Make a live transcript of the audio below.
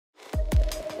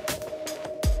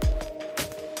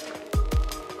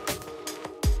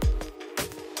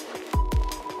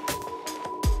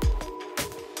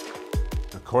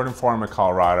Corden Pharma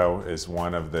Colorado is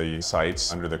one of the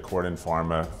sites under the Corden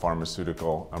Pharma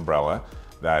Pharmaceutical umbrella.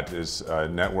 That is a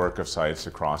network of sites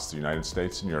across the United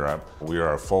States and Europe. We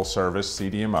are a full-service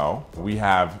CDMO. We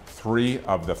have 3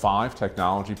 of the 5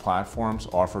 technology platforms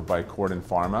offered by Corden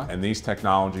Pharma, and these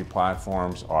technology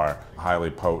platforms are highly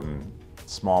potent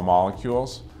small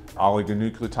molecules,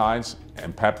 oligonucleotides,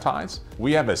 and peptides.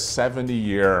 We have a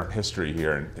 70-year history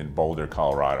here in Boulder,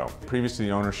 Colorado. Previously,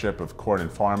 the ownership of Corden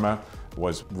Pharma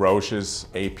was Roche's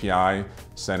API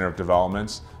Center of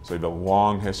Developments. So we have a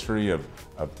long history of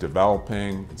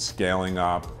developing and scaling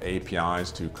up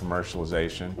APIs to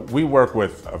commercialization. We work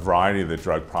with a variety of the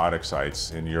drug product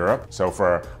sites in Europe. So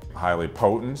for highly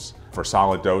potents, for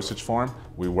solid dosage form,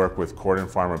 we work with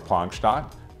Corden Pharma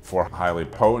Plankstadt. For highly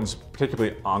potents,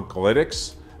 particularly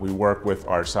oncolytics, we work with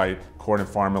our site Corden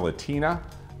Pharma Latina,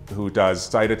 who does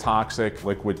cytotoxic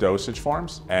liquid dosage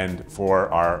forms. And for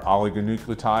our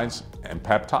oligonucleotides and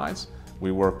peptides,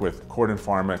 we work with Corden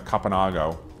Pharma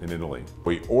Capanago in Italy.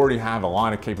 We already have a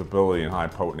lot of capability in high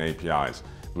potent APIs.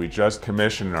 We just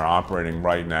commissioned and are operating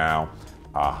right now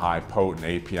a high potent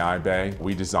API bay.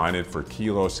 We designed it for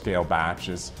kilo scale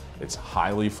batches. It's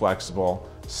highly flexible,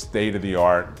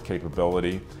 state-of-the-art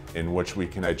capability in which we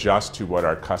can adjust to what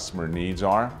our customer needs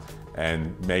are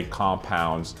and make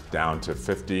compounds down to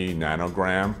 50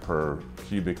 nanogram per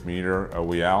cubic meter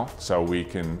OEL. So we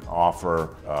can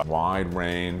offer a wide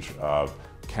range of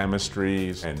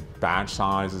chemistries and batch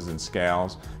sizes and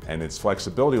scales, and its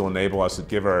flexibility will enable us to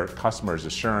give our customers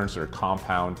assurance their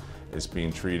compound is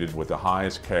being treated with the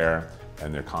highest care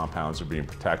and their compounds are being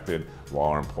protected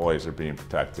while our employees are being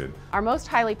protected. Our most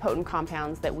highly potent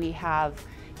compounds that we have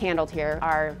handled here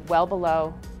are well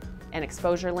below an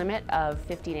exposure limit of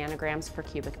 50 nanograms per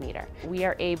cubic meter. We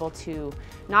are able to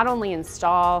not only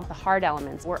install the hard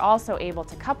elements, we're also able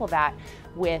to couple that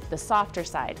with the softer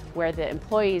side, where the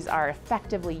employees are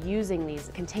effectively using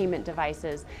these containment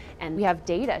devices, and we have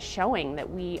data showing that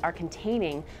we are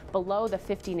containing below the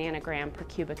 50 nanogram per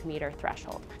cubic meter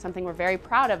threshold. Something we're very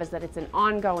proud of is that it's an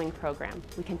ongoing program.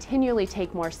 We continually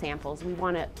take more samples. We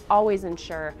want to always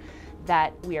ensure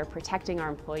that we are protecting our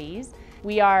employees.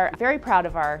 We are very proud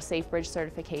of our SafeBridge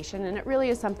certification, and it really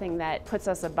is something that puts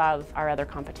us above our other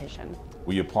competition.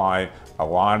 We apply a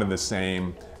lot of the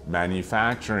same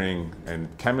manufacturing and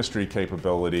chemistry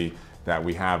capability that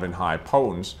we have in high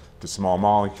potence to small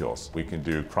molecules. We can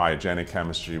do cryogenic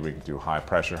chemistry, we can do high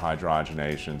pressure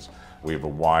hydrogenations. We have a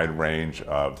wide range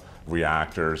of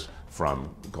reactors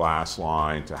from glass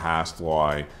line to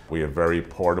Hastelloy. We have very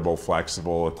portable,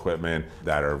 flexible equipment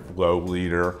that are low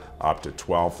liter, up to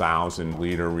 12,000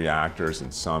 liter reactors,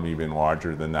 and some even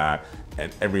larger than that,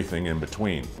 and everything in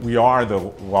between. We are the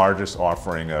largest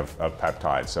offering of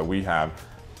peptides. So we have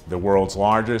the world's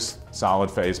largest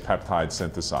solid phase peptide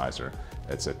synthesizer.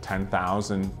 It's a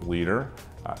 10,000 liter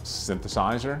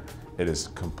synthesizer. It is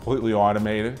completely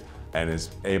automated and is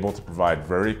able to provide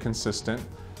very consistent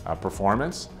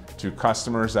performance to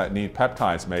customers that need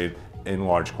peptides made in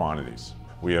large quantities.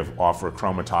 We offer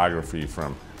chromatography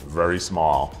from very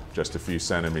small, just a few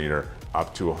centimeter,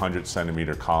 up to 100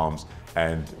 centimeter columns,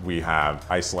 and we have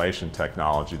isolation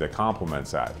technology that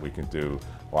complements that. We can do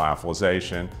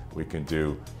lyophilization, we can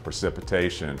do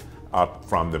precipitation, up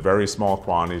from the very small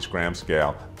quantities, gram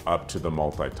scale, up to the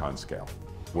multi-ton scale.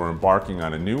 We're embarking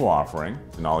on a new offering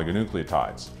in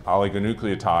oligonucleotides.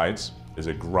 Oligonucleotides is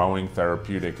a growing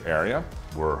therapeutic area.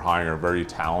 We're hiring a very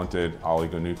talented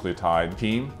oligonucleotide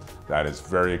team that is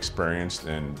very experienced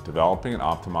in developing and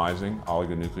optimizing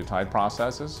oligonucleotide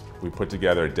processes. We put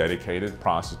together a dedicated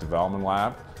process development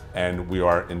lab, and we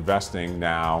are investing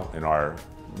now in our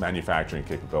manufacturing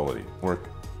capability. We're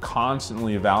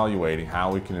constantly evaluating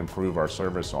how we can improve our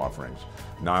service offerings,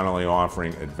 not only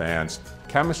offering advanced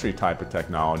chemistry type of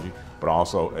technology, but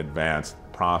also advanced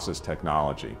process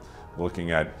technology,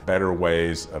 looking at better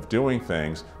ways of doing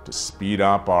things to speed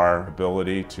up our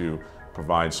ability to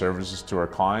provide services to our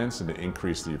clients and to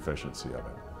increase the efficiency of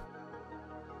it.